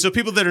 Okay, so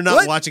people that are not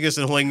What? watching us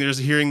and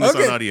hearing this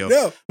on audio,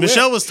 No.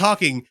 Michelle was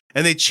talking,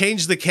 and they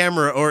changed the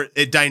camera, or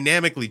it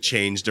dynamically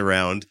changed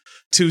around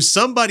to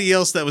somebody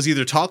else that was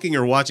either talking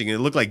or watching, and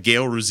it looked like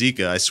Gail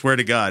Ruzicka, I swear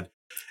to God.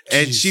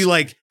 And Jeez.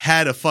 she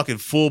had a fucking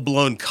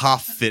full-blown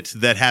cough fit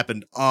that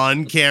happened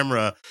on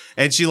camera,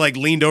 and she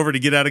leaned over to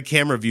get out of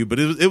camera view, but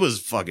it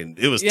was telling,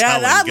 guys.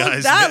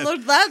 that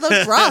looked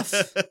rough.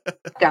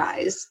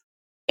 guys,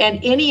 and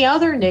any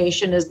other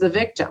nation is the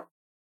victim.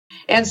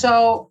 And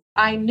so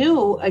I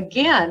knew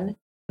again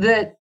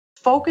that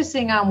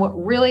focusing on what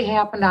really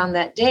happened on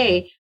that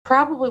day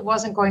probably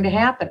wasn't going to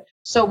happen.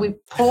 So we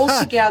pulled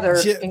together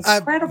Yeah,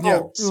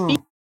 incredible yeah.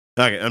 speakers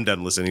Okay, I'm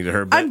done listening to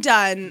her. But I'm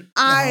done.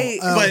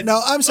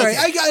 No, I'm sorry.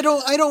 Okay. I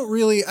don't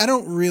really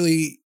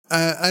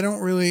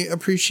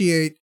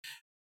appreciate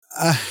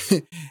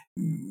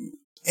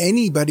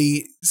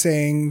anybody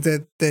saying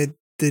that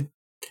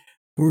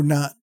we're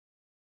not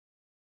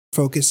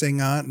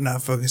focusing on,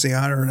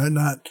 or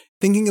not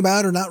thinking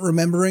about, or not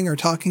remembering, or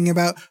talking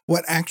about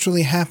what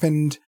actually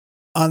happened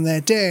on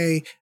that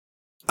day.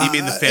 you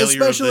mean the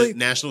failure of the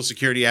national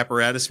security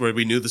apparatus, where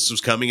we knew this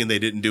was coming and they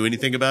didn't do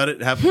anything about it?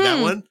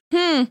 That one?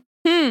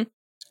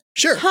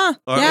 Sure. Huh.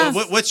 Or, Yeah.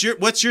 what's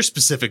your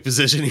specific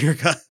position here,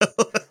 Kyle?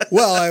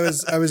 Well, I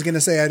was going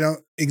to say I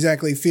don't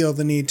exactly feel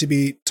the need to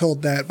be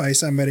told that by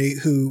somebody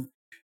who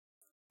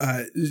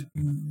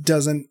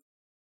doesn't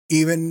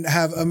even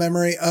have a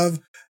memory of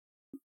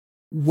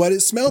what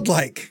it smelled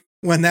like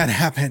when that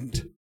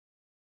happened.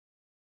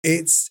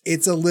 It's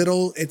a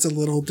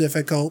little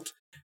difficult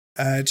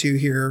to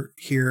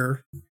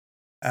hear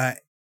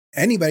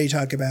anybody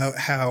talk about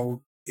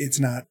how it's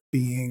not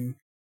being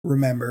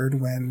remembered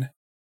when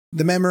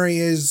the memory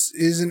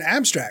is an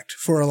abstract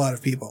for a lot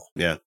of people.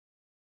 Yeah.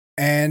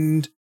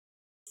 And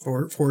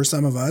for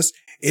some of us,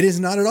 it is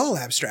not at all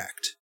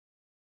abstract.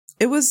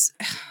 It was.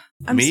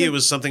 It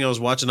was something I was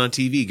watching on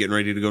TV, getting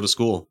ready to go to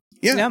school.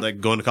 Yeah. Yep.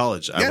 Like going to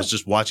college. I was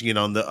just watching it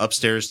on the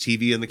upstairs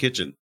TV in the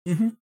kitchen.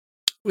 Mm-hmm.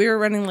 We were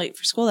running late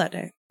for school that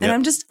day.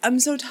 And Yep. I'm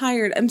so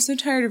tired. I'm so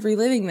tired of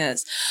reliving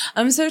this.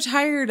 I'm so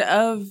tired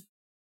of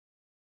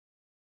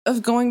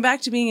going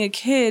back to being a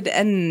kid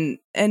and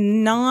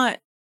not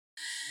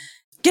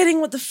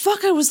getting what the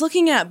fuck I was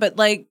looking at, but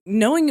like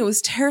knowing it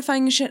was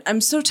terrifying as shit.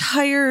 I'm so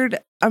tired.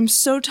 I'm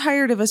so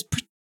tired of us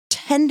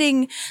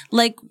pretending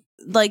like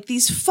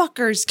these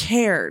fuckers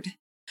cared.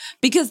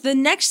 Because the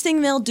next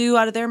thing they'll do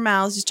out of their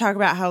mouths is talk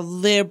about how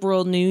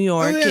liberal New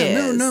York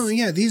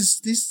is.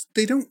 These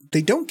they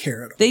don't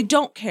care at all. They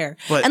don't care.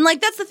 But- and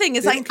like that's the thing.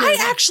 Is They like don't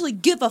care. I actually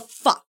give a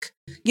fuck.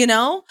 You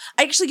know?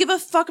 I actually give a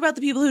fuck about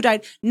the people who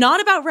died, not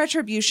about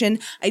retribution.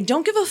 I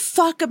don't give a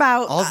fuck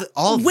about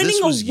all winning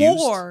this was a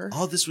war.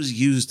 All this was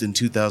used in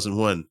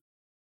 2001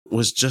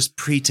 was just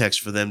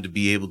pretext for them to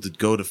be able to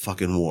go to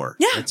fucking war.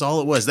 Yeah. That's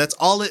all it was. That's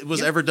all it was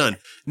ever done.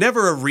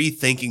 Never a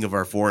rethinking of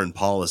our foreign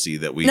policy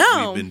that we've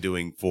been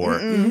doing for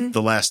Mm-mm.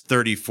 the last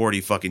 30, 40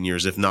 fucking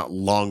years, if not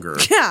longer.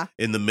 Yeah.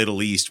 In the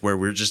Middle East, where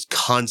we're just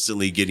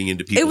constantly getting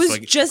into people's was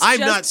fucking- just- I'm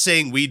not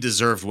saying we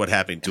deserved what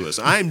happened to us.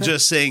 I'm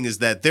just saying is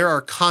that there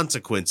are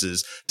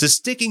consequences to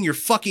sticking your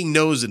fucking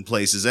nose in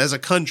places as a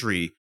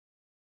country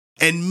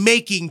and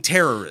making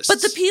terrorists.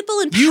 But the people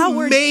in You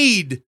power,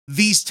 made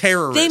these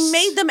terrorists. they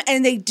made them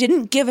and they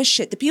didn't give a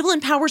shit. The people in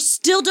power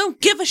still don't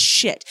give a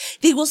shit.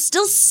 They will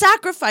still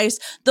sacrifice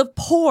the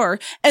poor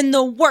and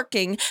the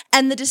working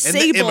and the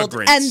disabled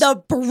immigrants. and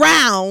the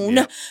brown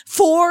Yeah.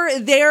 for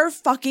their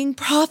fucking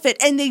profit.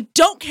 And they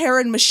don't care.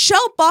 And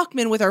Michelle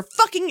Bachmann with her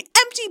fucking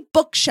empty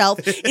bookshelf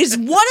is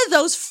one of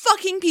those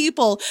fucking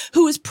people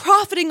who is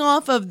profiting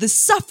off of the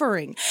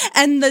suffering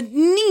and the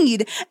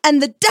need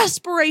and the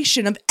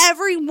desperation of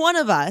every one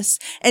of us.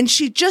 And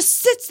she just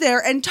sits there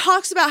and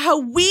talks about how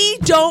we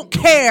don't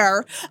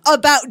care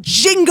about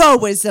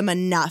jingoism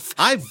enough.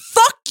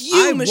 Fuck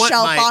you,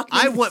 Michelle Bachmann.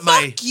 I want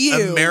Fuck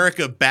you.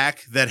 America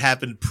back that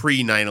happened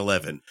pre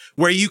 9/11,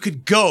 where you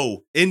could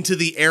go into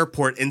the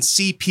airport and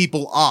see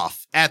people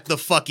off at the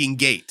fucking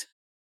gate.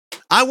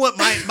 I want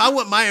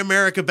my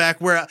America back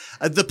where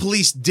the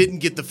police didn't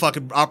get the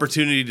fucking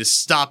opportunity to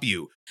stop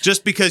you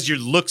just because you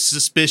look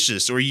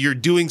suspicious or you're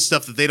doing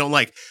stuff that they don't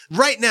like.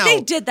 Right now, They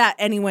did that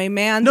anyway,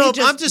 man. no,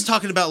 They I'm just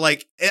talking about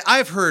like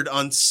I've heard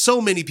on so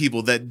many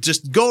people that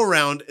just go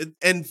around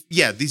and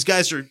yeah, these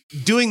guys are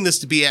doing this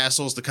to be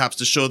assholes to cops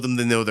to show them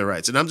they know their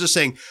rights. And I'm just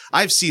saying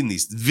I've seen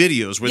these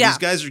videos where these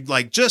guys are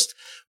like just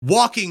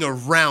walking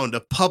around a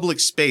public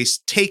space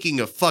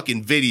taking a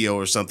fucking video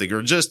or something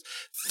or just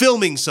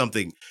filming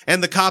something.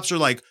 And the cops are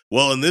like,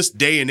 well, in this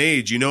day and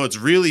age, you know, it's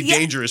really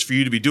dangerous for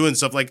you to be doing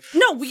stuff like,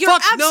 no, you're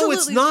fuck, absolutely,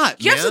 no, it's not,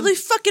 You're man. absolutely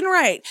fucking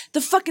right. The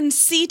fucking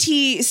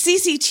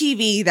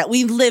CCTV that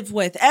we live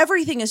with,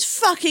 everything is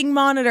fucking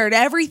monitored.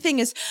 Everything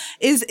is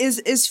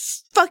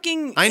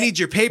fucking. I need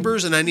your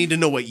papers and I need to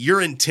know what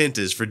your intent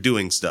is for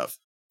doing stuff.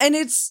 And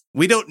it's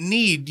You don't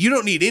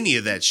need any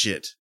of that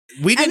shit.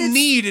 We didn't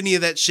need any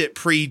of that shit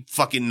pre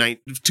fucking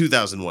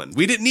 2001.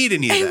 We didn't need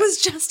any of that. It was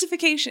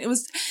justification. It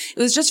was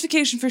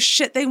justification for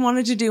shit they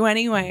wanted to do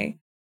anyway.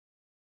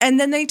 And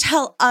then they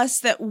tell us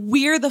that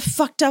we're the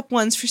fucked up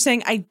ones for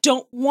saying, I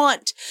don't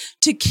want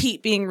to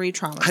keep being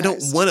re-traumatized. I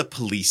don't want a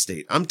police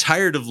state. I'm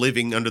tired of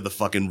living under the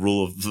fucking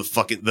rule of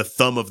the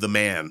thumb of the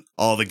man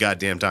all the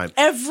goddamn time.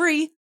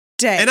 Every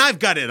day. And I've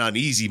got it on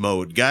easy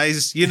mode,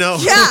 guys, you know?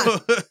 Yeah.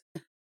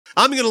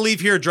 I'm going to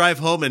leave here, drive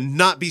home, and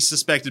not be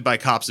suspected by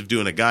cops of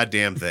doing a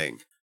goddamn thing.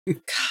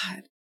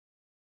 God.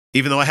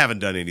 Even though I haven't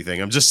done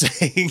anything. I'm just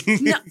saying.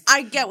 No,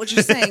 I get what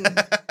you're saying.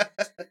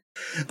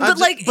 But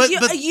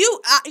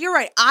you're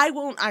right. I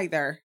won't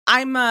either.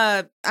 I'm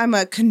a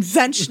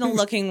conventional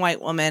looking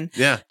white woman.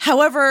 Yeah.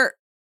 However,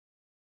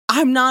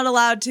 I'm not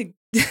allowed to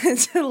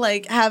to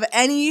like have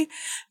any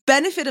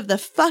benefit of the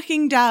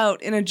fucking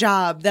doubt in a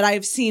job that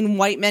I've seen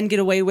white men get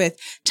away with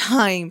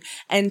time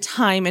and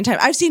time and time.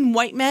 I've seen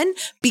white men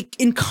be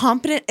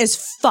incompetent as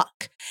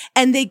fuck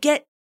and they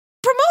get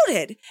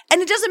promoted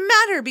and it doesn't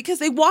matter because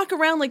they walk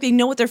around like they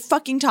know what they're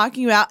fucking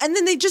talking about and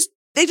then they just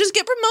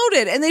get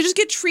promoted and they just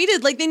get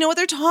treated like they know what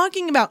they're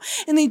talking about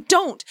and they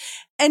don't.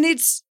 And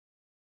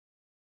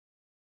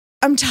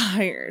I'm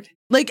tired.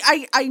 Like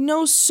I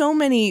know so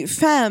many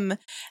femme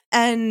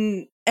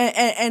and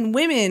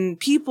women,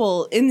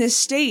 people in this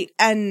state,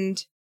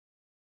 and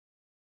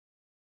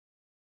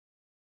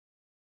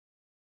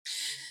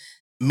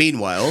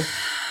meanwhile,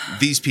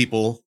 these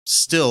people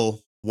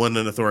still want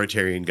an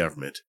authoritarian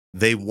government.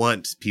 They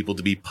want people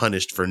to be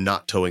punished for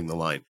not towing the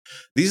line.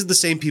 These are the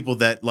same people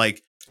that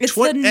like it's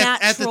the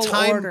natural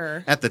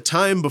order. At the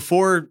time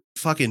before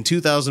fucking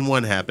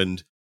 2001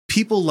 happened,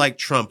 people like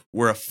Trump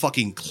were a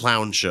fucking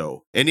clown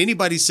show. And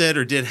anybody said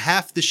or did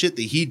half the shit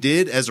that he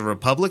did as a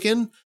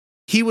Republican,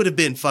 he would have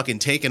been fucking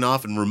taken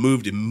off and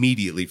removed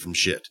immediately from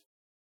shit.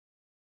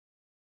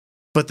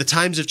 But the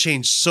times have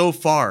changed so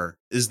far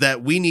is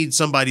that we need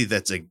somebody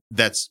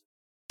that's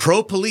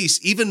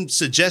pro-police, even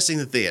suggesting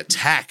that they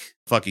attack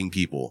fucking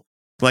people.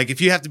 Like,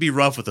 if you have to be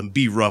rough with them,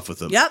 be rough with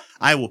them. Yep.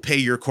 I will pay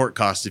your court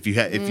costs if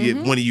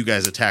one of you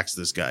guys attacks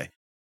this guy.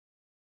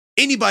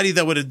 Anybody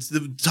that would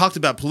have talked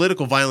about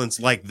political violence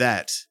like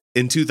that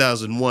in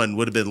 2001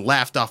 would have been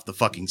laughed off the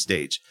fucking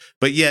stage.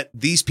 But yet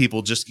these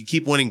people just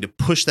keep wanting to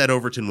push that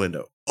Overton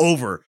window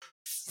over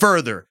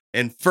further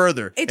and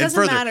further. It and doesn't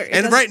further. matter.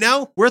 And right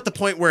now we're at the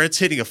point where it's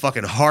hitting a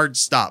fucking hard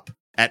stop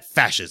at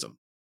fascism.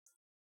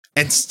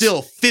 And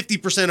still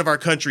 50% of our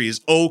country is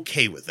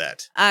okay with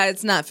that.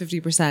 It's not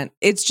 50%.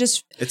 It's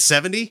just it's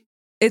 70?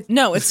 It's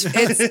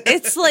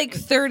like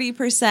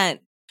 30%.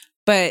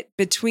 But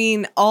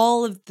between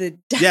all of the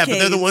decades, yeah, but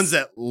they're the ones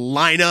that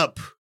line up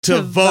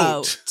to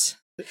vote.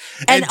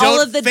 And don't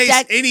all of the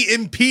face any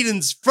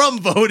impedance from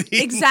voting.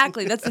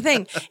 Exactly. That's the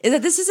thing, is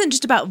that this isn't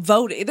just about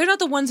voting. They're not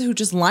the ones who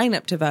just line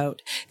up to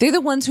vote. They're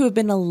the ones who have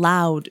been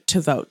allowed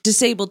to vote.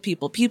 Disabled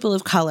people, people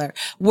of color,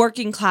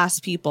 working class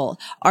people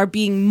are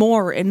being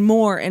more and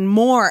more and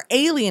more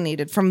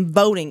alienated from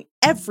voting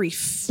every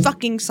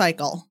fucking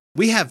cycle.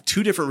 We have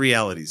two different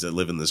realities that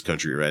live in this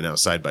country right now,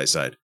 side by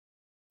side.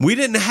 We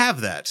didn't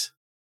have that.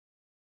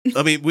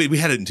 I mean, we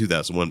had it in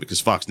 2001 because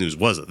Fox News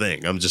was a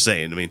thing. I'm just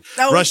saying. I mean,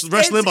 Rush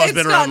Limbaugh's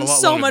been around a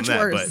lot longer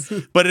than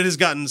that. But it has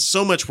gotten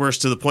so much worse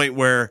to the point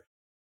where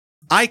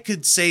I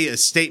could say a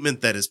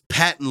statement that is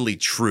patently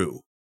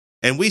true.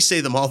 And we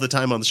say them all the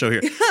time on the show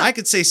here. I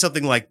could say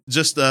something like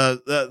just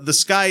the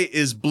sky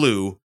is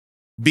blue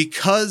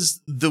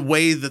because the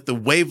way that the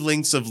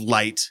wavelengths of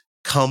light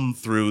come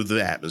through the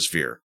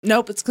atmosphere.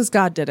 Nope, it's because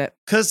God did it.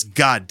 Because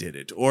God did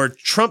it. Or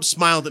Trump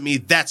smiled at me.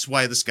 That's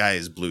why the sky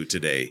is blue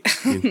today.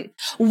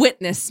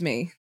 Witness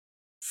me.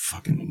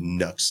 Fucking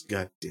nuts.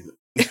 God damn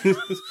it.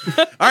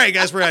 All right,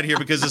 guys, we're out of here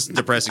because this is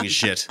depressing as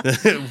shit.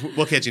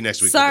 We'll catch you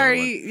next week.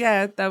 Sorry.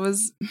 Yeah, that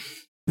was...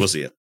 We'll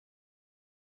see you.